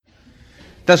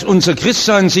Dass unser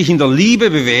Christsein sich in der Liebe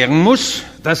bewähren muss,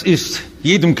 das ist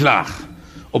jedem klar,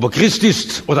 ob er Christ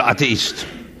ist oder Atheist.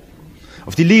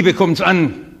 Auf die Liebe kommt es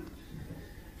an.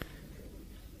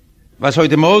 Was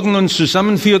heute Morgen uns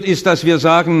zusammenführt, ist, dass wir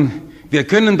sagen, wir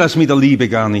können das mit der Liebe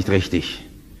gar nicht richtig.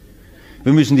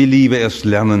 Wir müssen die Liebe erst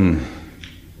lernen.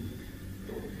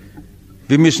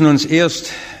 Wir müssen uns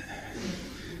erst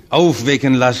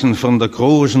aufwecken lassen von der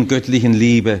großen göttlichen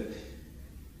Liebe.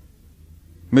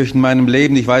 Ich möchte in meinem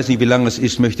Leben, ich weiß nicht, wie lange es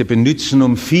ist, möchte benutzen,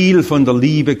 um viel von der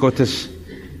Liebe Gottes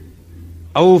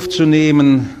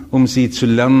aufzunehmen, um sie zu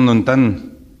lernen und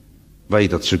dann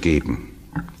weiterzugeben.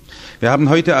 Wir haben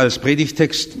heute als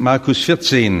Predigtext Markus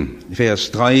 14,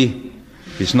 Vers 3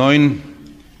 bis 9,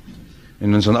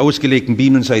 in unseren ausgelegten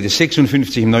Bibeln, Seite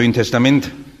 56 im Neuen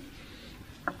Testament.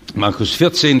 Markus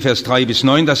 14, Vers 3 bis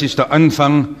 9, das ist der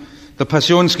Anfang der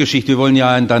Passionsgeschichte. Wir wollen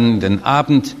ja dann den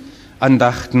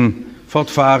Abendandachten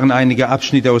fortfahren, einige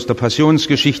Abschnitte aus der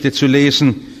Passionsgeschichte zu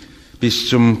lesen, bis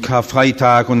zum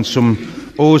Karfreitag und zum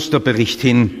Osterbericht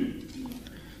hin.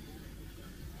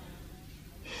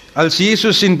 Als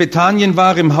Jesus in Bethanien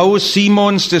war, im Haus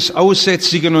Simons des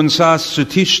Aussätzigen und saß zu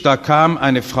Tisch, da kam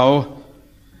eine Frau,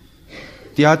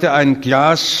 die hatte ein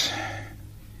Glas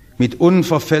mit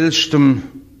unverfälschtem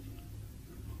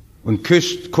und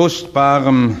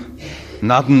kostbarem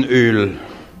Nardenöl.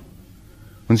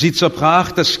 Und sie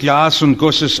zerbrach das Glas und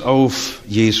goss es auf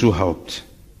Jesu Haupt.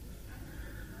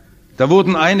 Da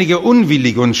wurden einige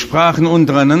unwillig und sprachen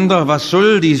untereinander, was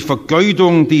soll die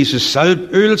Vergeudung dieses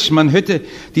Salböls? Man hätte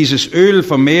dieses Öl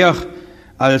für mehr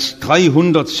als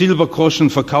 300 Silbergroschen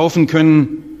verkaufen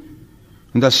können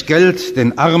und das Geld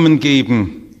den Armen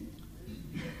geben.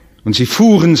 Und sie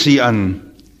fuhren sie an.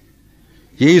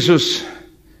 Jesus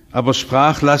aber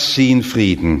sprach, lasst sie in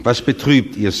Frieden. Was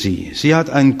betrübt ihr sie? Sie hat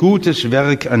ein gutes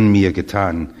Werk an mir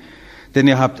getan. Denn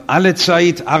ihr habt alle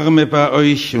Zeit Arme bei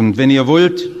euch und wenn ihr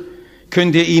wollt,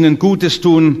 könnt ihr ihnen Gutes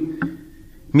tun.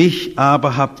 Mich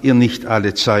aber habt ihr nicht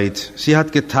alle Zeit. Sie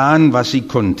hat getan, was sie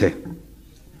konnte.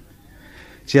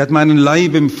 Sie hat meinen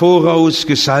Leib im Voraus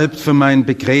gesalbt für mein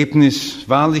Begräbnis.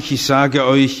 Wahrlich, ich sage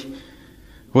euch,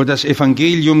 wo das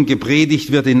Evangelium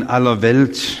gepredigt wird in aller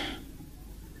Welt,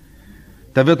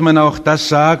 da wird man auch das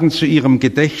sagen zu ihrem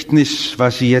Gedächtnis,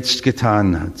 was sie jetzt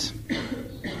getan hat.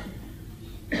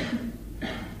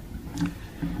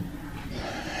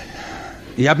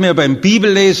 Ich habe mir beim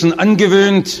Bibellesen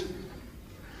angewöhnt,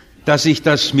 dass ich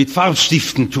das mit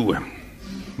Farbstiften tue.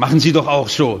 Machen Sie doch auch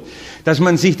so, dass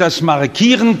man sich das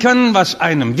markieren kann, was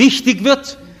einem wichtig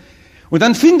wird, und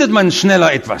dann findet man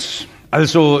schneller etwas.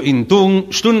 Also in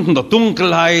Stunden der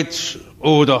Dunkelheit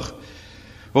oder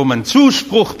wo man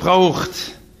Zuspruch braucht,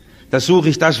 da suche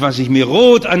ich das, was ich mir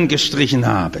rot angestrichen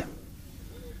habe.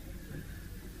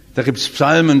 Da gibt's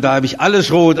Psalmen, da habe ich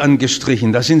alles rot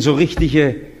angestrichen. Das sind so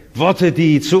richtige Worte,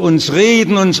 die zu uns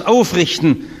reden, uns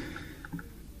aufrichten.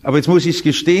 Aber jetzt muss ich es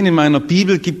gestehen, in meiner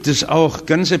Bibel gibt es auch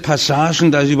ganze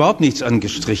Passagen, da ist überhaupt nichts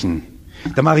angestrichen.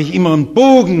 Da mache ich immer einen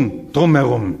Bogen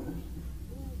drumherum.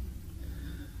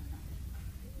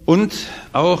 Und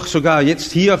auch sogar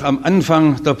jetzt hier am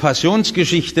Anfang der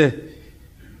Passionsgeschichte,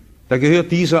 da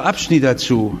gehört dieser Abschnitt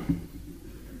dazu.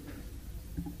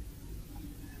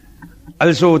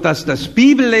 Also, dass das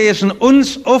Bibellesen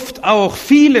uns oft auch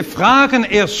viele Fragen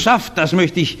erst schafft, das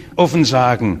möchte ich offen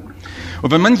sagen.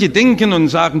 Und wenn manche denken und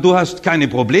sagen, du hast keine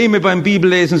Probleme beim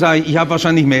Bibellesen, sage ich habe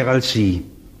wahrscheinlich mehr als Sie.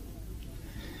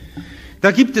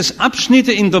 Da gibt es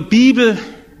Abschnitte in der Bibel,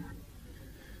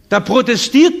 da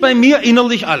protestiert bei mir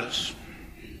innerlich alles.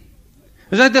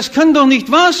 Er sagt, das kann doch nicht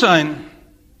wahr sein.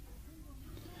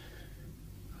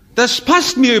 Das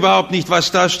passt mir überhaupt nicht,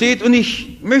 was da steht. Und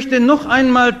ich möchte noch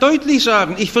einmal deutlich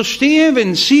sagen, ich verstehe,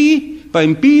 wenn Sie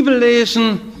beim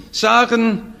Bibellesen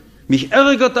sagen, mich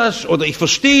ärgert das oder ich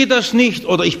verstehe das nicht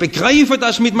oder ich begreife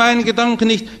das mit meinen Gedanken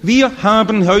nicht. Wir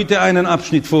haben heute einen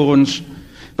Abschnitt vor uns,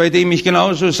 bei dem ich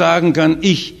genauso sagen kann,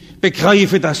 ich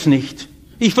begreife das nicht.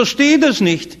 Ich verstehe das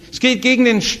nicht. Es geht gegen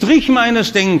den Strich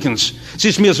meines Denkens. Es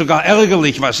ist mir sogar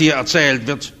ärgerlich, was hier erzählt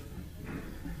wird.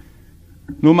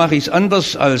 Nur mache ich es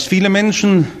anders als viele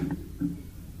Menschen.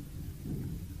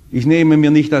 Ich nehme mir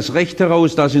nicht das Recht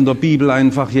heraus, das in der Bibel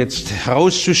einfach jetzt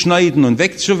herauszuschneiden und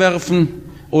wegzuwerfen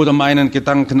oder meinen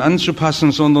Gedanken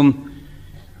anzupassen, sondern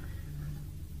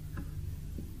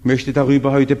möchte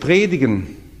darüber heute predigen.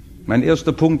 Mein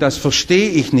erster Punkt, das verstehe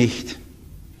ich nicht.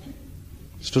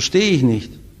 Das verstehe ich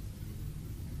nicht.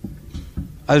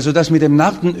 Also das mit dem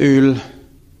Nardenöl,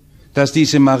 dass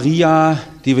diese Maria,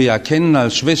 die wir ja kennen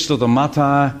als Schwester der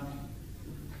Martha,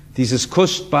 dieses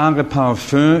kostbare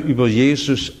Parfüm über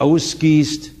Jesus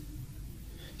ausgießt.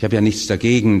 Ich habe ja nichts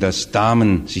dagegen, dass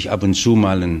Damen sich ab und zu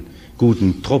mal einen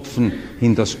guten Tropfen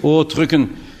hinters Ohr drücken.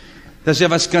 Das ist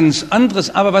ja was ganz anderes.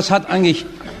 Aber was hat eigentlich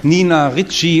Nina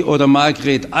Ricci oder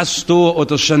Margret Astor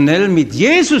oder Chanel mit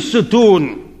Jesus zu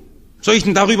tun? Soll ich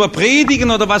denn darüber predigen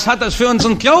oder was hat das für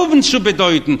unseren Glauben zu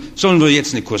bedeuten? Sollen wir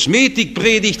jetzt eine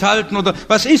Kosmetikpredigt halten oder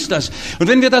was ist das? Und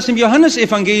wenn wir das im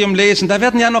Johannesevangelium lesen, da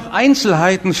werden ja noch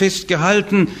Einzelheiten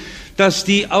festgehalten, dass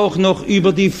die auch noch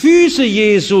über die Füße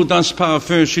Jesu das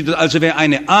Parfüm schüttet. Also wer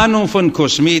eine Ahnung von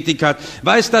Kosmetik hat,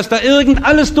 weiß, dass da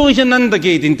alles durcheinander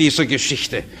geht in dieser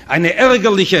Geschichte. Eine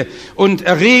ärgerliche und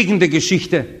erregende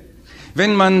Geschichte.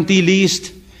 Wenn man die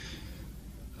liest,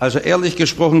 also ehrlich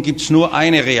gesprochen gibt's nur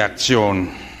eine Reaktion.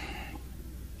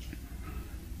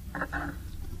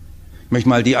 Ich möchte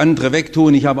mal die andere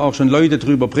wegtun. Ich habe auch schon Leute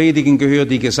drüber predigen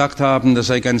gehört, die gesagt haben, das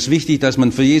sei ganz wichtig, dass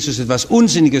man für Jesus etwas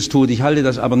Unsinniges tut. Ich halte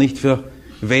das aber nicht für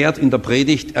wert, in der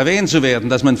Predigt erwähnt zu werden,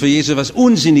 dass man für Jesus etwas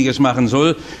Unsinniges machen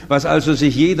soll, was also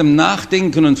sich jedem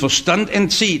Nachdenken und Verstand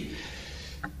entzieht.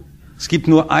 Es gibt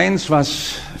nur eins,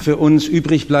 was für uns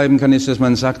übrig bleiben kann, ist, dass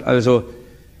man sagt, also,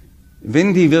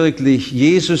 wenn die wirklich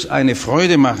Jesus eine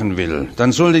Freude machen will,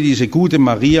 dann sollte diese gute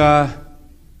Maria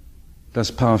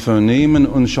das Parfüm nehmen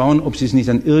und schauen, ob sie es nicht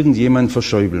an irgendjemand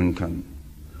verschäubeln kann.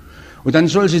 Und dann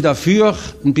soll sie dafür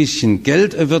ein bisschen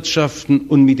Geld erwirtschaften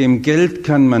und mit dem Geld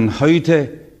kann man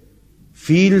heute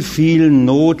viel, viel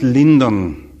Not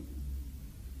lindern.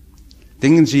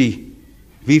 Denken Sie,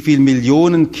 wie viele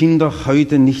Millionen Kinder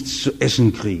heute nichts zu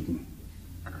essen kriegen.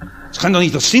 Es kann doch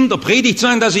nicht der Sinn der Predigt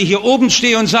sein, dass ich hier oben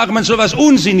stehe und sage, man soll was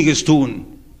Unsinniges tun.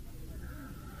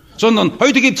 Sondern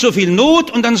heute gibt es so viel Not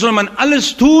und dann soll man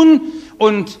alles tun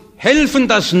und helfen,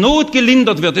 dass Not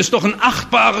gelindert wird. Das ist doch ein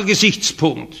achtbarer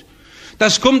Gesichtspunkt.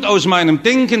 Das kommt aus meinem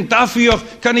Denken, dafür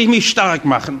kann ich mich stark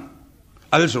machen.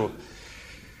 Also,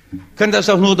 kann das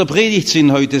auch nur der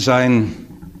Predigtsinn heute sein.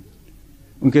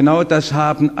 Und genau das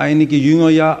haben einige Jünger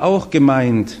ja auch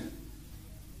gemeint.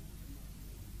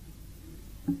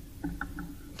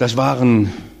 Das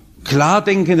waren klar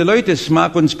denkende Leute. Es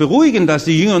mag uns beruhigen, dass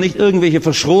die Jünger nicht irgendwelche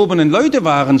verschrobenen Leute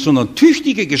waren, sondern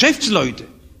tüchtige Geschäftsleute.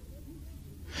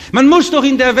 Man muss doch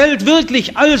in der Welt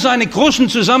wirklich all seine Groschen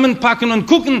zusammenpacken und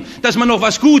gucken, dass man noch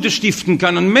was Gutes stiften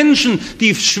kann. Und Menschen,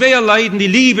 die schwer leiden, die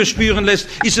Liebe spüren lässt,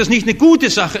 ist das nicht eine gute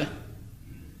Sache?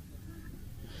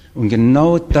 Und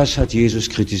genau das hat Jesus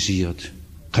kritisiert.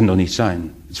 Kann doch nicht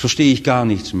sein. Jetzt verstehe ich gar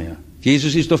nichts mehr.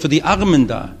 Jesus ist doch für die Armen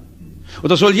da.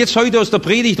 Oder soll jetzt heute aus der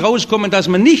Predigt rauskommen, dass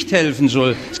man nicht helfen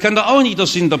soll? Das kann doch auch nicht der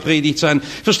Sinn der Predigt sein.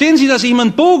 Verstehen Sie, dass ich immer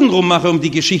einen Bogen rummache um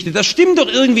die Geschichte? Das stimmt doch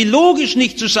irgendwie logisch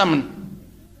nicht zusammen.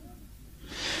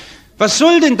 Was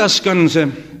soll denn das Ganze?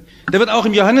 Da wird auch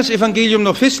im Johannesevangelium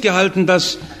noch festgehalten,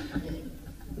 dass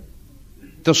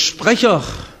der Sprecher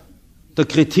der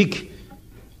Kritik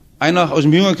einer aus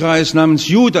dem Jüngerkreis namens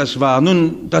Judas war.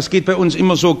 Nun, das geht bei uns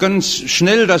immer so ganz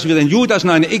schnell, dass wir den Judas in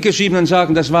eine Ecke schieben und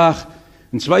sagen, das war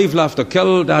ein zweifelhafter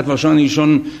Kerl, der hat wahrscheinlich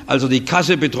schon, als er die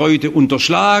Kasse betreute,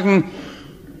 unterschlagen.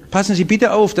 Passen Sie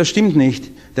bitte auf, das stimmt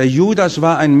nicht. Der Judas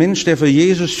war ein Mensch, der für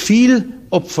Jesus viel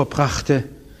Opfer brachte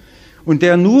und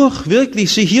der nur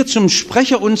wirklich sich hier zum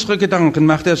Sprecher unserer Gedanken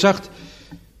macht. Er sagt,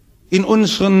 in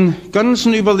unseren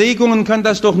ganzen Überlegungen kann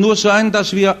das doch nur sein,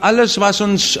 dass wir alles, was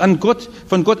uns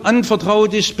von Gott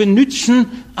anvertraut ist, benützen,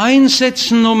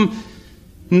 einsetzen, um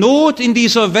Not in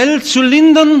dieser Welt zu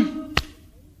lindern.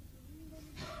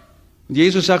 Und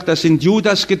Jesus sagt, das sind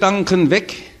Judas Gedanken,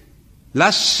 weg,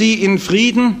 lass sie in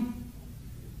Frieden.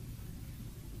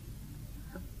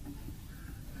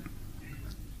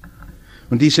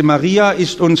 Und diese Maria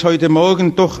ist uns heute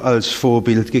Morgen doch als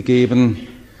Vorbild gegeben.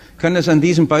 Ich kann es an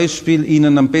diesem Beispiel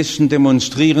Ihnen am besten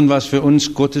demonstrieren, was für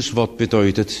uns Gottes Wort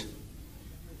bedeutet.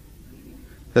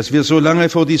 Dass wir so lange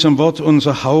vor diesem Wort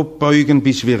unser Haupt beugen,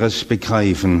 bis wir es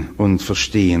begreifen und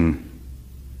verstehen.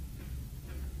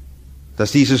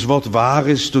 Dass dieses Wort wahr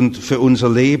ist und für unser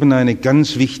Leben eine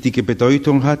ganz wichtige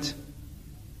Bedeutung hat.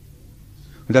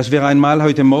 Und dass wir einmal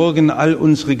heute Morgen all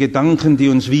unsere Gedanken, die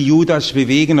uns wie Judas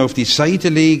bewegen, auf die Seite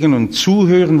legen und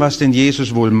zuhören, was denn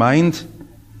Jesus wohl meint.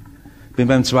 Bin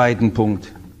beim zweiten Punkt.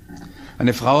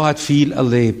 Eine Frau hat viel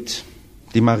erlebt,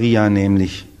 die Maria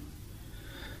nämlich.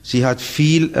 Sie hat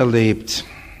viel erlebt.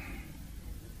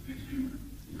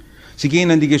 Sie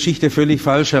gehen an die Geschichte völlig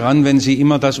falsch heran, wenn Sie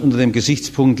immer das unter dem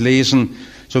Gesichtspunkt lesen,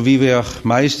 so wie wir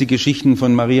meist die Geschichten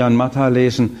von Maria und Martha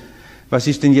lesen. Was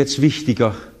ist denn jetzt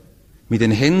wichtiger? Mit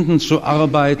den Händen zu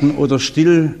arbeiten oder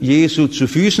still Jesu zu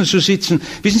Füßen zu sitzen?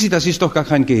 Wissen Sie, das ist doch gar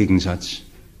kein Gegensatz.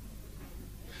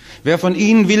 Wer von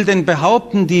Ihnen will denn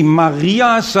behaupten, die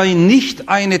Maria sei nicht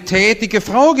eine tätige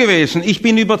Frau gewesen? Ich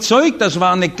bin überzeugt, das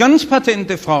war eine ganz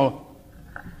patente Frau.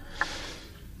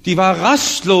 die war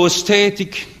rastlos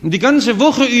tätig. Und die ganze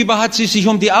Woche über hat sie sich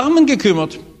um die Armen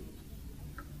gekümmert.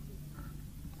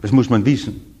 Das muss man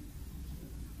wissen.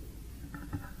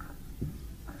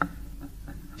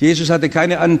 Jesus hatte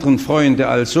keine anderen Freunde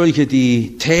als solche,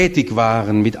 die tätig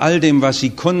waren mit all dem, was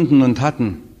sie konnten und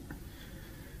hatten.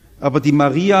 Aber die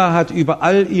Maria hat über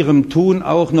all ihrem Tun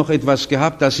auch noch etwas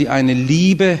gehabt, dass sie eine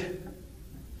Liebe,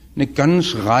 eine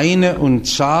ganz reine und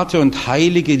zarte und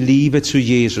heilige Liebe zu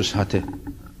Jesus hatte.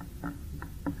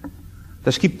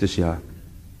 Das gibt es ja.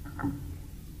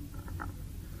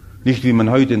 Nicht wie man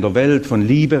heute in der Welt von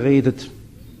Liebe redet,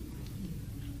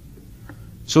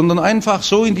 sondern einfach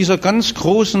so in dieser ganz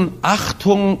großen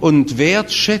Achtung und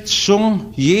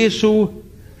Wertschätzung Jesu,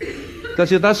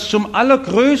 dass ihr das zum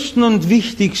Allergrößten und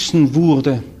Wichtigsten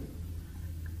wurde.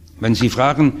 Wenn Sie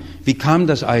fragen, wie kam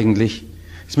das eigentlich?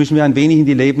 Jetzt müssen wir ein wenig in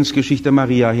die Lebensgeschichte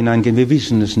Maria hineingehen. Wir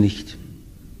wissen es nicht.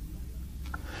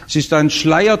 Es ist ein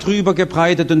Schleier drüber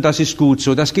gebreitet und das ist gut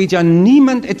so. Das geht ja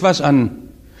niemand etwas an.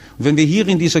 Und wenn wir hier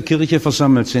in dieser Kirche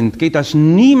versammelt sind, geht das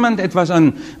niemand etwas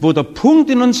an, wo der Punkt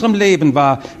in unserem Leben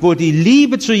war, wo die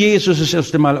Liebe zu Jesus das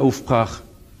erste Mal aufbrach.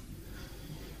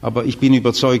 Aber ich bin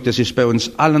überzeugt, das ist bei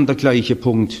uns allen der gleiche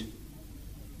Punkt.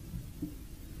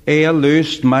 Er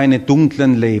löst meine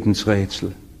dunklen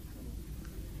Lebensrätsel.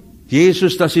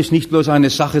 Jesus, das ist nicht bloß eine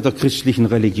Sache der christlichen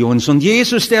Religion, sondern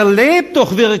Jesus, der lebt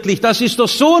doch wirklich. Das ist der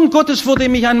Sohn Gottes, vor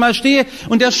dem ich einmal stehe.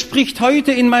 Und er spricht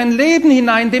heute in mein Leben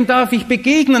hinein, dem darf ich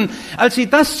begegnen. Als Sie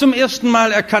das zum ersten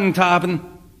Mal erkannt haben,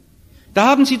 da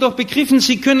haben Sie doch begriffen,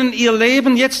 Sie können Ihr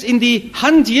Leben jetzt in die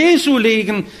Hand Jesu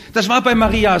legen. Das war bei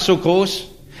Maria so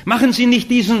groß. Machen Sie nicht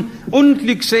diesen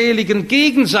unglückseligen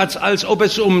Gegensatz, als ob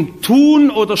es um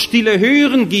Tun oder stille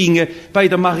Hören ginge bei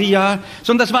der Maria,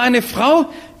 sondern das war eine Frau,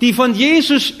 die von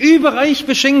Jesus überreich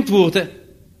beschenkt wurde.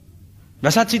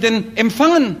 Was hat sie denn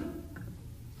empfangen?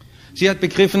 Sie hat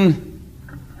begriffen,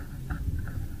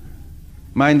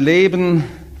 mein Leben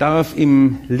darf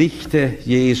im Lichte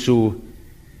Jesu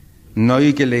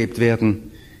neu gelebt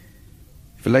werden.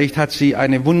 Vielleicht hat sie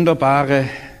eine wunderbare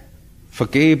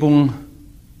Vergebung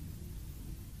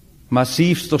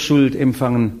massivster Schuld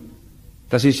empfangen.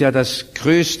 Das ist ja das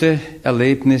größte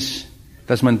Erlebnis,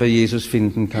 das man bei Jesus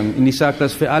finden kann. Und ich sage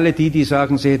das für alle die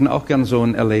sagen, sie hätten auch gern so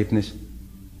ein Erlebnis.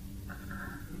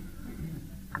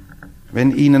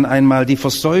 Wenn ihnen einmal die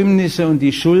Versäumnisse und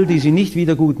die Schuld, die sie nicht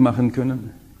wieder gut machen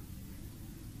können,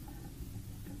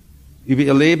 über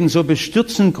ihr Leben so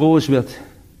bestürzend groß wird,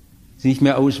 sie nicht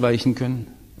mehr ausweichen können.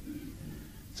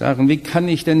 Sagen, wie kann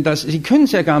ich denn das? Sie können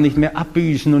es ja gar nicht mehr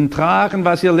abbüßen und tragen,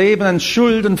 was ihr Leben an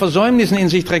Schuld und Versäumnissen in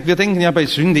sich trägt. Wir denken ja bei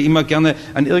Sünde immer gerne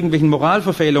an irgendwelchen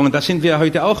Moralverfehlungen. Da sind wir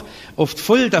heute auch oft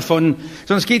voll davon.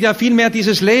 Sondern es geht ja vielmehr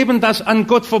dieses Leben, das an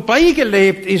Gott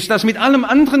vorbeigelebt ist, das mit allem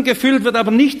anderen gefüllt wird,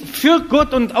 aber nicht für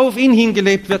Gott und auf ihn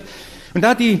hingelebt wird. Und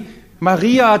da hat die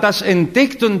Maria das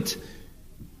entdeckt und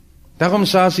darum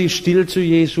saß sie still zu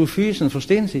Jesu Füßen.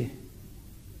 Verstehen Sie?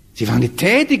 Sie war eine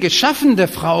tätige, schaffende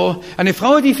Frau, eine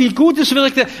Frau, die viel Gutes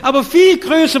wirkte, aber viel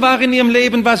größer war in ihrem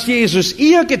Leben, was Jesus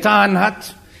ihr getan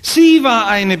hat. Sie war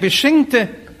eine Beschenkte.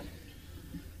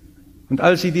 Und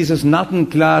als sie dieses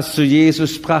Nattenglas zu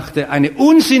Jesus brachte, eine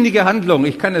unsinnige Handlung,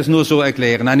 ich kann es nur so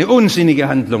erklären, eine unsinnige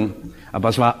Handlung, aber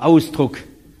es war Ausdruck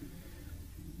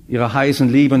ihrer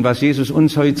heißen Liebe. Und was Jesus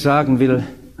uns heute sagen will,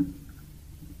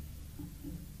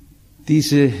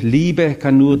 diese Liebe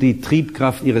kann nur die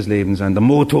Triebkraft ihres Lebens sein, der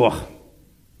Motor.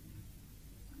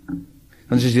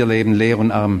 Sonst ist ihr Leben leer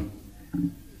und arm.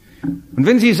 Und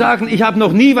wenn Sie sagen, ich habe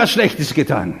noch nie was Schlechtes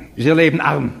getan, ist ihr Leben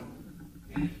arm.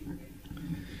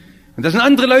 Und das sind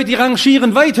andere Leute, die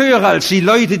rangieren weit höher als die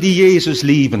Leute, die Jesus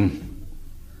lieben,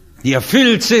 die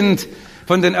erfüllt sind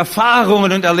von den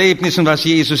Erfahrungen und Erlebnissen, was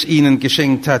Jesus ihnen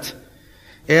geschenkt hat.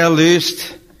 Er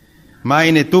löst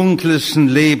meine dunkelsten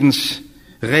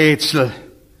Lebensrätsel.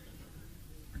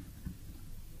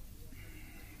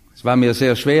 Es war mir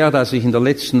sehr schwer, dass ich in der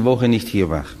letzten Woche nicht hier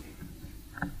war.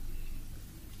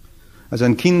 Als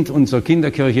ein Kind unserer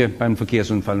Kinderkirche beim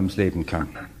Verkehrsunfall ums Leben kam.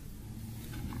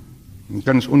 Ein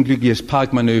ganz unglückliches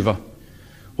Parkmanöver,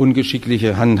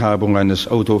 ungeschickliche Handhabung eines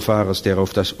Autofahrers, der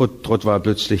auf das Trottoir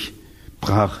plötzlich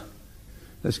brach.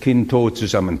 Das Kind tot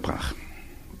zusammenbrach.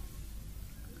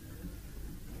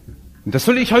 Und das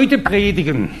soll ich heute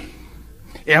predigen.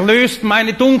 Er löst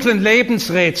meine dunklen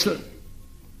Lebensrätsel.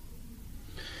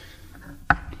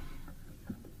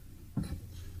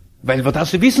 Weil wir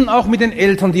das wissen, auch mit den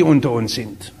Eltern, die unter uns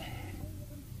sind.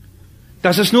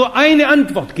 Dass es nur eine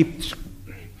Antwort gibt.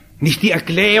 Nicht die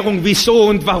Erklärung, wieso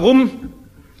und warum,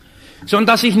 sondern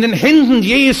dass ich in den Händen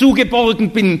Jesu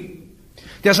geborgen bin,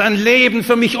 der sein Leben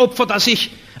für mich opfert, dass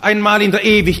ich einmal in der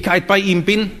Ewigkeit bei ihm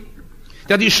bin.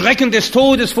 der die Schrecken des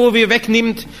Todes vor mir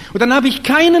wegnimmt. Und dann habe ich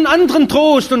keinen anderen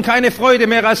Trost und keine Freude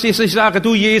mehr, als ich sage,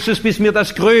 du Jesus bist mir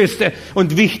das Größte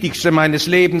und Wichtigste meines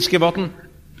Lebens geworden.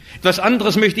 Etwas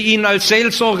anderes möchte ich Ihnen als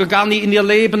Seelsorger gar nie in Ihr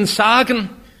Leben sagen.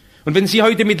 Und wenn Sie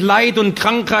heute mit Leid und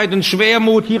Krankheit und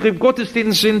Schwermut hier im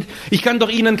Gottesdienst sind, ich kann doch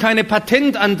Ihnen keine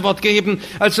Patentantwort geben,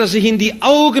 als dass ich Ihnen die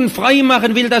Augen frei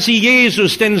machen will, dass Sie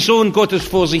Jesus, den Sohn Gottes,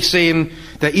 vor sich sehen,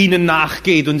 der Ihnen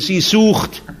nachgeht und Sie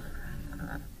sucht.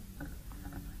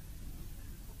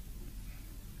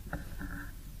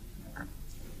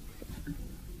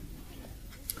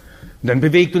 Und dann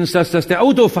bewegt uns das, dass der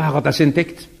Autofahrer das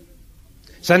entdeckt.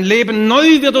 Sein Leben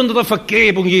neu wird unter der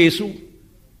Vergebung Jesu,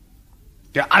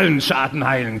 der allen Schaden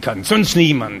heilen kann, sonst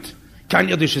niemand. Kein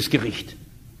irdisches Gericht.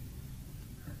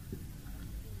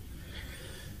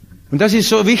 Und das ist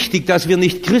so wichtig, dass wir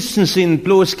nicht Christen sind,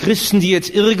 bloß Christen, die jetzt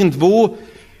irgendwo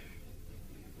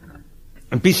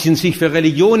ein bisschen sich für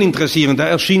Religion interessieren. Da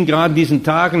erschien gerade in diesen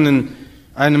Tagen in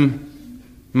einem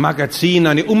Magazin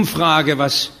eine Umfrage,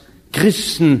 was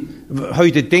Christen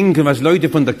heute denken, was Leute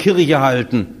von der Kirche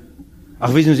halten.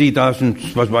 Ach, wissen Sie, da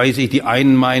sind, was weiß ich, die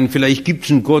einen meinen, vielleicht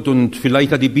gibt's einen Gott und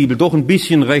vielleicht hat die Bibel doch ein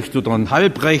bisschen recht oder ein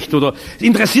Halbrecht oder, es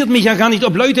interessiert mich ja gar nicht,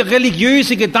 ob Leute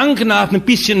religiöse Gedanken haben, ein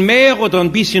bisschen mehr oder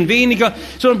ein bisschen weniger,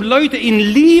 sondern Leute in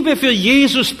Liebe für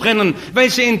Jesus brennen,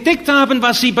 weil sie entdeckt haben,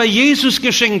 was sie bei Jesus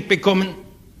geschenkt bekommen.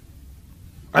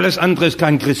 Alles andere ist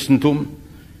kein Christentum.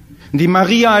 Und die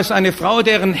Maria ist eine Frau,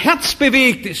 deren Herz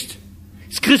bewegt ist.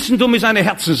 Das Christentum ist eine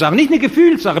Herzenssache, nicht eine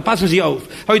Gefühlssache. Passen Sie auf.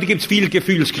 Heute gibt's viel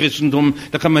Gefühlschristentum.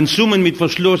 Da kann man summen mit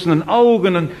verschlossenen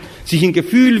Augen und sich in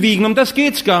Gefühl wiegen. Um das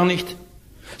geht's gar nicht.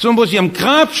 Sondern wo Sie am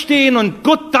Grab stehen und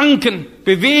Gott danken,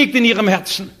 bewegt in Ihrem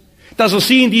Herzen, dass er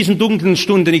Sie in diesen dunklen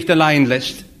Stunden nicht allein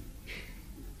lässt.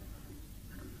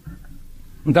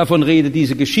 Und davon redet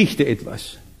diese Geschichte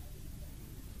etwas.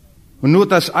 Und nur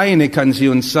das eine kann sie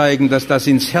uns zeigen, dass das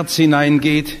ins Herz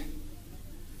hineingeht.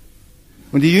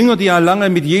 Und die Jünger, die ja lange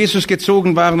mit Jesus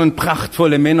gezogen waren und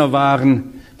prachtvolle Männer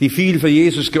waren, die viel für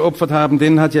Jesus geopfert haben,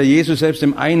 denen hat ja Jesus selbst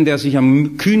dem einen, der sich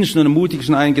am kühnsten und am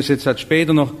mutigsten eingesetzt hat,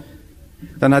 später noch,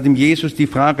 dann hat ihm Jesus die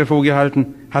Frage vorgehalten,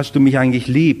 hast du mich eigentlich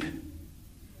lieb?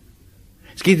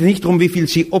 Es geht nicht darum, wie viel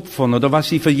sie opfern oder was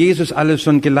sie für Jesus alles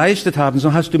schon geleistet haben,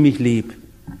 sondern hast du mich lieb?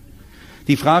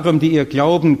 Die Frage, um die ihr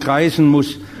Glauben kreisen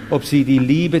muss, ob sie die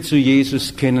Liebe zu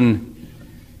Jesus kennen.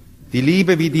 Die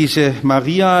Liebe wie diese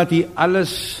Maria, die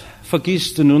alles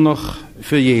vergisst und nur noch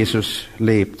für Jesus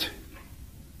lebt.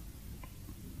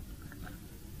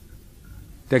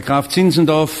 Der Graf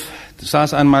Zinzendorf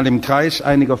saß einmal im Kreis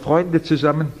einiger Freunde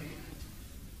zusammen.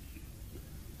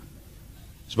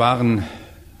 Es waren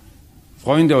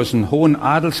Freunde aus den hohen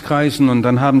Adelskreisen und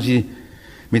dann haben sie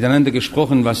miteinander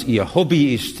gesprochen, was ihr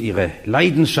Hobby ist, ihre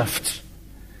Leidenschaft.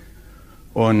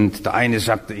 Und der eine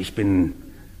sagte, ich bin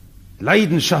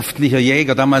leidenschaftlicher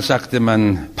Jäger. Damals sagte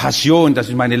man Passion, das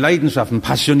ist meine Leidenschaft, ein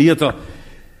passionierter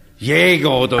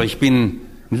Jäger. Oder ich bin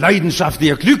ein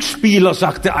leidenschaftlicher Glücksspieler,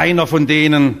 sagte einer von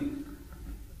denen.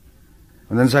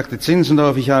 Und dann sagte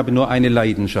Zinzendorf, ich habe nur eine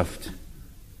Leidenschaft.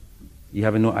 Ich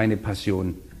habe nur eine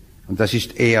Passion. Und das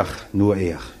ist er, nur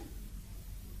er.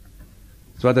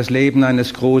 Es war das Leben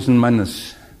eines großen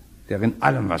Mannes, der in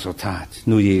allem, was er tat,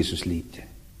 nur Jesus liebte.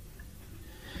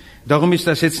 Darum ist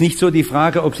das jetzt nicht so die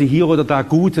Frage, ob Sie hier oder da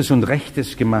Gutes und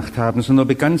Rechtes gemacht haben, sondern ob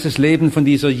Ihr ganzes Leben von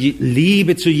dieser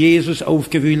Liebe zu Jesus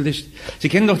aufgewühlt ist. Sie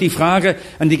kennen doch die Frage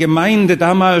an die Gemeinde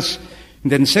damals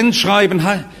in den Sendschreiben,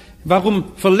 warum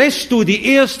verlässt du die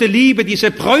erste Liebe,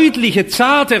 diese bräutliche,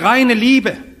 zarte, reine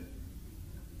Liebe?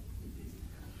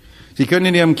 Sie können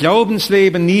in Ihrem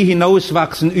Glaubensleben nie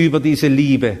hinauswachsen über diese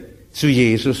Liebe zu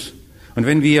Jesus. Und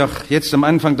wenn wir jetzt am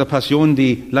Anfang der Passion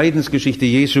die Leidensgeschichte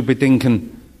Jesu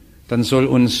bedenken, dann soll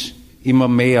uns immer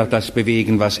mehr das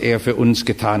bewegen, was er für uns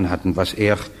getan hat und was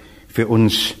er für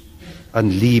uns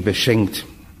an Liebe schenkt.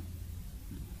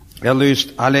 Er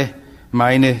löst alle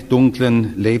meine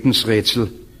dunklen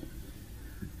Lebensrätsel.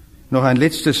 Noch ein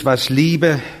letztes, was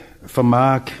Liebe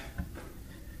vermag.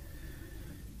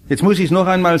 Jetzt muss ich es noch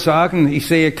einmal sagen, ich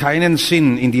sehe keinen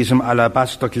Sinn in diesem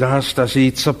Alabasterglas, das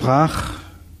sie zerbrach.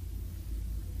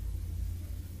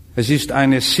 Es ist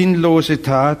eine sinnlose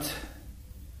Tat.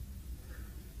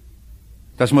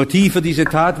 Das Motiv für diese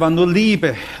Tat war nur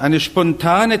Liebe, eine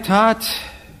spontane Tat,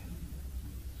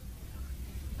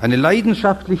 eine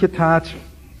leidenschaftliche Tat,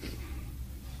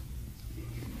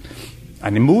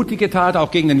 eine mutige Tat,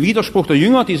 auch gegen den Widerspruch der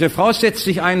Jünger. Diese Frau setzt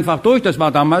sich einfach durch, das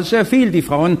war damals sehr viel. Die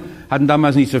Frauen hatten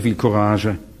damals nicht so viel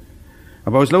Courage.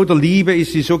 Aber aus lauter Liebe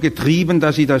ist sie so getrieben,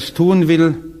 dass sie das tun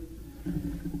will.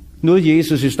 Nur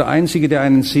Jesus ist der Einzige, der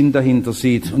einen Sinn dahinter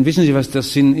sieht. Und wissen Sie, was der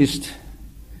Sinn ist?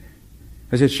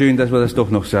 Es ist schön, dass wir das doch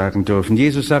noch sagen dürfen.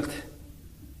 Jesus sagt,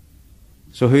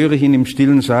 so höre ich ihn im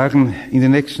Stillen sagen, in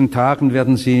den nächsten Tagen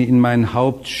werden sie in mein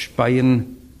Haupt speien,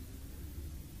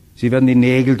 sie werden die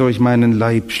Nägel durch meinen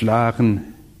Leib schlagen.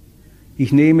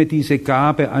 Ich nehme diese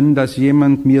Gabe an, dass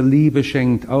jemand mir Liebe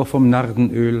schenkt, auch vom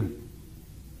Nardenöl.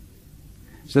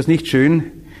 Ist das nicht schön,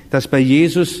 dass bei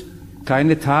Jesus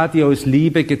keine Tat, die aus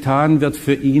Liebe getan wird,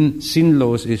 für ihn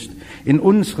sinnlos ist? In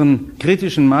unseren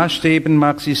kritischen Maßstäben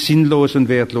mag sie sinnlos und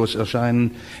wertlos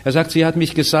erscheinen. Er sagt, sie hat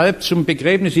mich gesalbt zum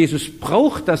Begräbnis. Jesus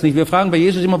braucht das nicht. Wir fragen bei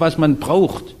Jesus immer, was man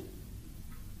braucht.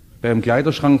 Beim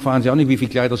Kleiderschrank fragen sie auch nicht, wie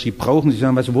viele Kleider sie brauchen. Sie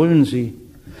sagen, was wollen sie?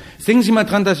 Denken Sie mal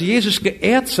dran, dass Jesus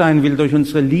geehrt sein will durch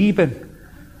unsere Liebe.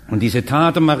 Und diese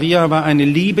Tat der Maria war eine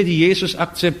Liebe, die Jesus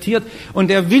akzeptiert.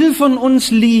 Und er will von uns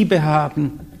Liebe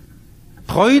haben.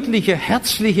 Bräutliche,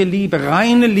 herzliche Liebe,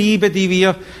 reine Liebe, die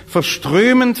wir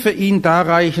verströmend für ihn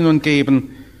darreichen und geben.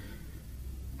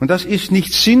 Und das ist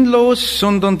nicht sinnlos,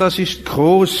 sondern das ist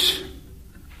groß.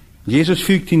 Jesus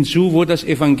fügt hinzu, wo das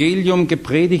Evangelium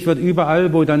gepredigt wird,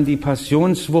 überall, wo dann die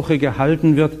Passionswoche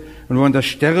gehalten wird und wo an das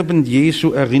Sterben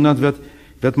Jesu erinnert wird,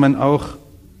 wird man auch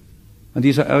an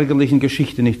dieser ärgerlichen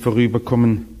Geschichte nicht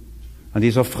vorüberkommen. An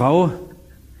dieser Frau,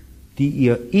 die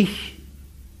ihr Ich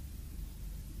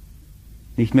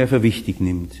nicht mehr für wichtig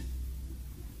nimmt.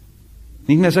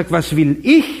 Nicht mehr sagt, was will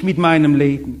ich mit meinem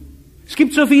Leben? Es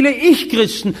gibt so viele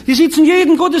Ich-Christen, die sitzen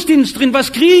jeden Gottesdienst drin.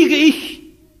 Was kriege ich?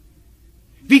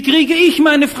 Wie kriege ich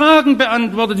meine Fragen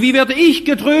beantwortet? Wie werde ich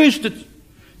getröstet?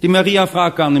 Die Maria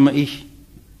fragt gar nicht mehr ich,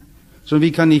 sondern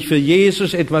wie kann ich für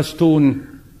Jesus etwas tun?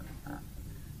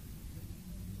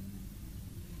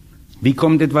 Wie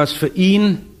kommt etwas für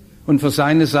ihn und für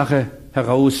seine Sache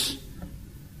heraus?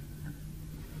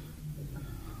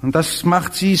 Und das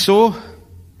macht sie so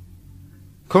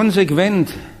konsequent.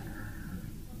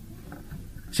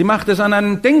 Sie macht es an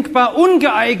einem denkbar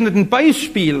ungeeigneten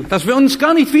Beispiel, das für uns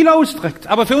gar nicht viel austrägt.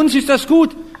 Aber für uns ist das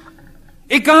gut.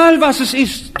 Egal was es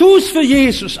ist, tu es für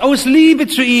Jesus, aus Liebe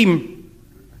zu ihm.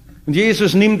 Und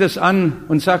Jesus nimmt es an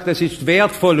und sagt, es ist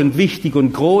wertvoll und wichtig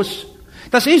und groß.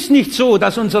 Das ist nicht so,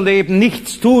 dass unser Leben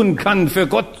nichts tun kann für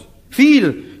Gott.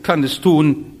 Viel kann es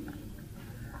tun.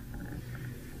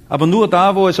 Aber nur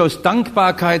da, wo es aus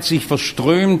Dankbarkeit sich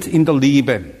verströmt in der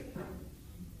Liebe.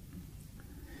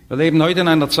 Wir leben heute in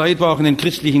einer Zeit, wo auch in den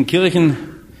christlichen Kirchen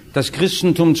das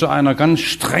Christentum zu einer ganz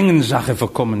strengen Sache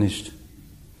verkommen ist.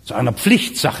 Zu einer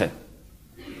Pflichtsache.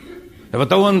 Da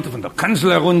wird dauernd von der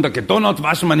Kanzel herunter gedonnert,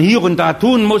 was man hier und da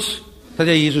tun muss. Das hat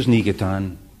ja Jesus nie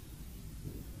getan.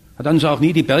 Hat uns auch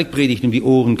nie die Bergpredigt um die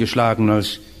Ohren geschlagen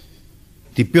als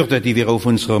die Bürde, die wir auf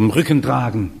unserem Rücken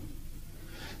tragen.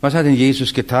 Was hat denn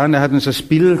Jesus getan? Er hat uns das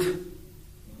Bild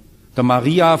der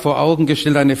Maria vor Augen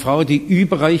gestellt, eine Frau, die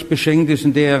überreich beschenkt ist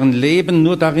und deren Leben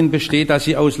nur darin besteht, dass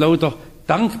sie aus lauter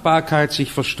Dankbarkeit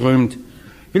sich verströmt.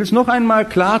 Ich will es noch einmal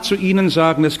klar zu Ihnen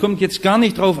sagen, es kommt jetzt gar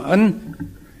nicht darauf an,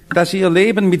 dass Sie Ihr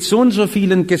Leben mit so und so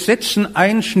vielen Gesetzen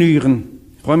einschnüren.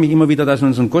 Ich freue mich immer wieder, dass in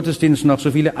unseren Gottesdiensten auch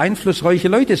so viele einflussreiche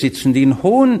Leute sitzen, die in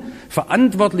hohen,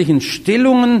 verantwortlichen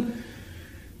Stellungen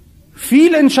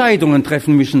viele Entscheidungen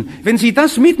treffen müssen. Wenn Sie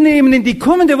das mitnehmen in die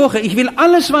kommende Woche, ich will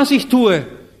alles, was ich tue,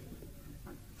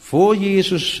 vor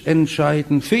Jesus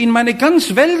entscheiden, für ihn meine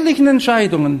ganz weltlichen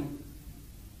Entscheidungen.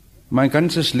 Mein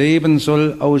ganzes Leben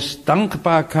soll aus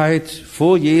Dankbarkeit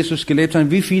vor Jesus gelebt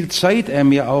sein, wie viel Zeit er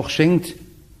mir auch schenkt.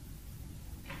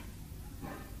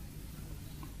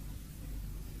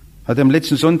 Ich hatte am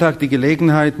letzten Sonntag die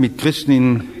Gelegenheit, mit Christen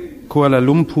in Kuala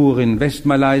Lumpur in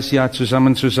Westmalaysia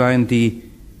zusammen zu sein, die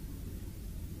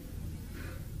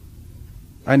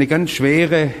eine ganz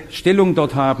schwere Stellung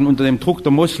dort haben unter dem Druck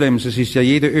der Moslems. Es ist ja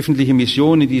jede öffentliche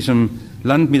Mission in diesem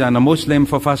Land mit einer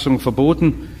Moslemverfassung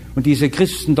verboten. Und diese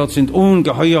Christen dort sind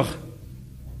ungeheuer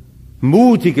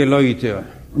mutige Leute.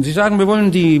 Und sie sagen, wir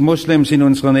wollen die Moslems in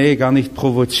unserer Nähe gar nicht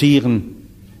provozieren.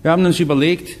 Wir haben uns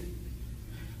überlegt,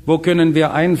 wo können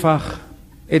wir einfach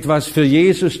etwas für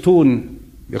Jesus tun?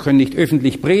 Wir können nicht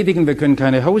öffentlich predigen, wir können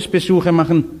keine Hausbesuche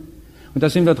machen. Und da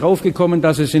sind wir draufgekommen,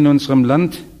 dass es in unserem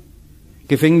Land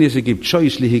Gefängnisse gibt,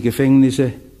 scheußliche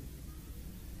Gefängnisse.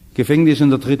 Gefängnisse in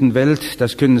der dritten Welt,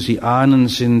 das können Sie ahnen,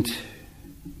 sind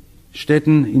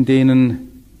Städten, in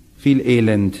denen viel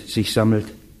Elend sich sammelt.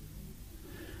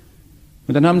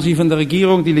 Und dann haben sie von der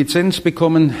Regierung die Lizenz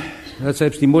bekommen, hat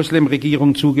selbst die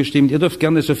Moslem-Regierung zugestimmt, ihr dürft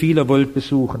gerne so viel ihr wollt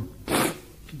besuchen.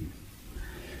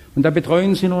 Und da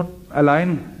betreuen sie nun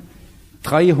allein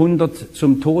 300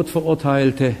 zum Tod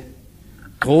verurteilte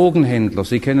Drogenhändler.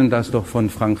 Sie kennen das doch von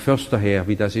Frank Förster her,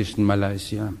 wie das ist in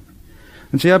Malaysia.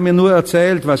 Und sie haben mir nur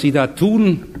erzählt, was sie da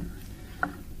tun.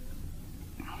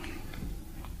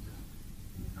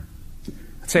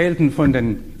 erzählten von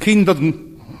den Kindern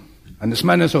eines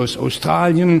Mannes aus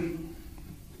Australien,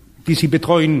 die sie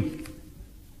betreuen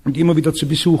und immer wieder zu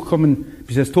Besuch kommen,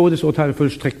 bis das Todesurteil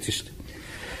vollstreckt ist.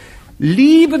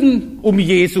 Lieben um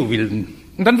Jesu willen.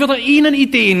 Und dann wird er ihnen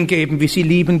Ideen geben, wie sie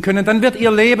lieben können. Dann wird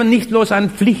ihr Leben nicht bloß ein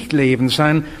Pflichtleben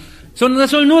sein, sondern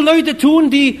das sollen nur Leute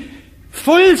tun, die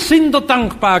voll sind der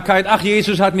Dankbarkeit. Ach,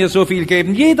 Jesus hat mir so viel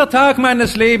gegeben. Jeder Tag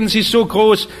meines Lebens ist so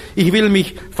groß. Ich will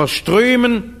mich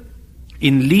verströmen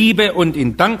in Liebe und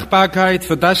in Dankbarkeit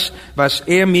für das, was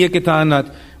er mir getan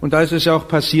hat. Und da ist es auch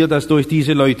passiert, dass durch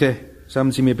diese Leute, das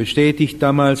haben sie mir bestätigt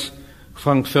damals,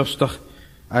 Frank Förster,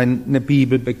 eine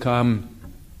Bibel bekam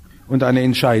und eine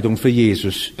Entscheidung für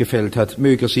Jesus gefällt hat.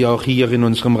 Möge sie auch hier in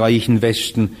unserem reichen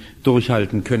Westen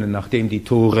durchhalten können, nachdem die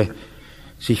Tore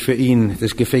sich für ihn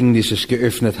des Gefängnisses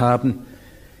geöffnet haben.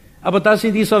 Aber dass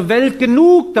in dieser Welt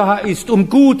genug da ist, um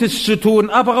Gutes zu tun,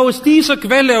 aber aus dieser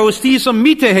Quelle, aus dieser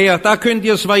Mitte her, da könnt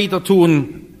ihr es weiter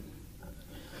tun.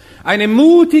 Eine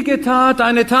mutige Tat,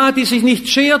 eine Tat, die sich nicht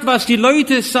schert, was die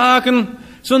Leute sagen,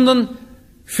 sondern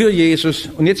für Jesus.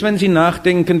 Und jetzt, wenn Sie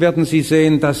nachdenken, werden Sie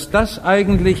sehen, dass das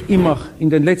eigentlich immer in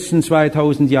den letzten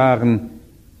 2000 Jahren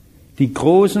die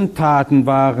großen Taten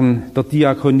waren der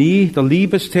Diakonie, der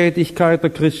Liebestätigkeit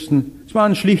der Christen. Es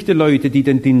waren schlichte Leute, die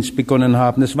den Dienst begonnen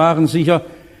haben. Es waren sicher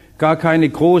gar keine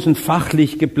großen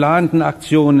fachlich geplanten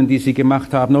Aktionen, die sie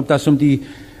gemacht haben, ob das um die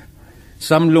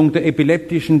Sammlung der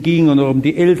Epileptischen ging oder um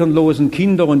die elternlosen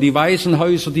Kinder und die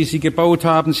Waisenhäuser, die sie gebaut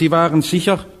haben. Sie waren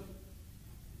sicher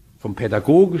vom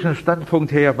pädagogischen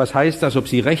Standpunkt her, was heißt das, ob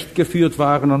sie recht geführt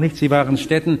waren oder nicht, sie waren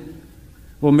Stätten,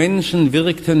 wo Menschen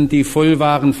wirkten, die voll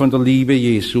waren von der Liebe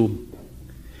Jesu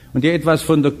und die etwas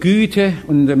von der Güte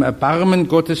und dem Erbarmen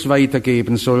Gottes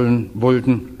weitergeben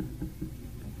wollten.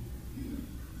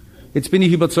 Jetzt bin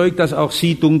ich überzeugt, dass auch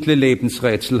Sie dunkle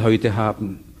Lebensrätsel heute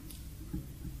haben.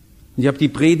 Ich habe die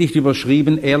Predigt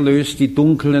überschrieben, er löst die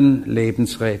dunklen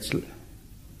Lebensrätsel.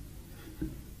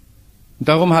 Und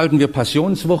darum halten wir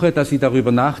Passionswoche, dass Sie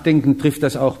darüber nachdenken, trifft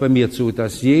das auch bei mir zu,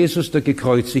 dass Jesus der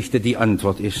Gekreuzigte die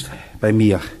Antwort ist, bei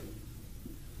mir.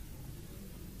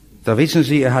 Da wissen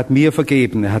Sie, er hat mir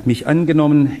vergeben, er hat mich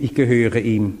angenommen, ich gehöre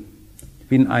ihm,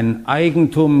 bin ein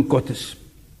Eigentum Gottes.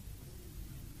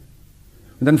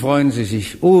 Und dann freuen Sie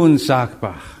sich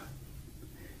unsagbar.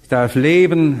 Ich darf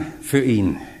leben für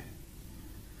ihn.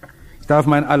 Ich darf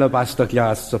mein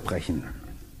Alabasterglas zerbrechen.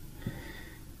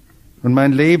 Und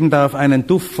mein Leben darf einen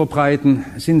Duft verbreiten.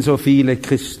 Es sind so viele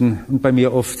Christen und bei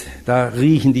mir oft, da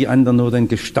riechen die anderen nur den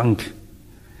Gestank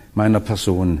meiner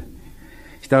Person.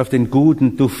 Ich darf den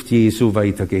guten Duft Jesu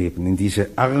weitergeben in diese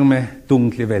arme,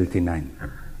 dunkle Welt hinein.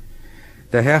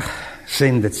 Der Herr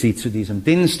sendet Sie zu diesem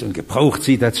Dienst und gebraucht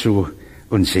Sie dazu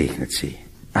und segnet Sie.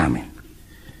 Amen.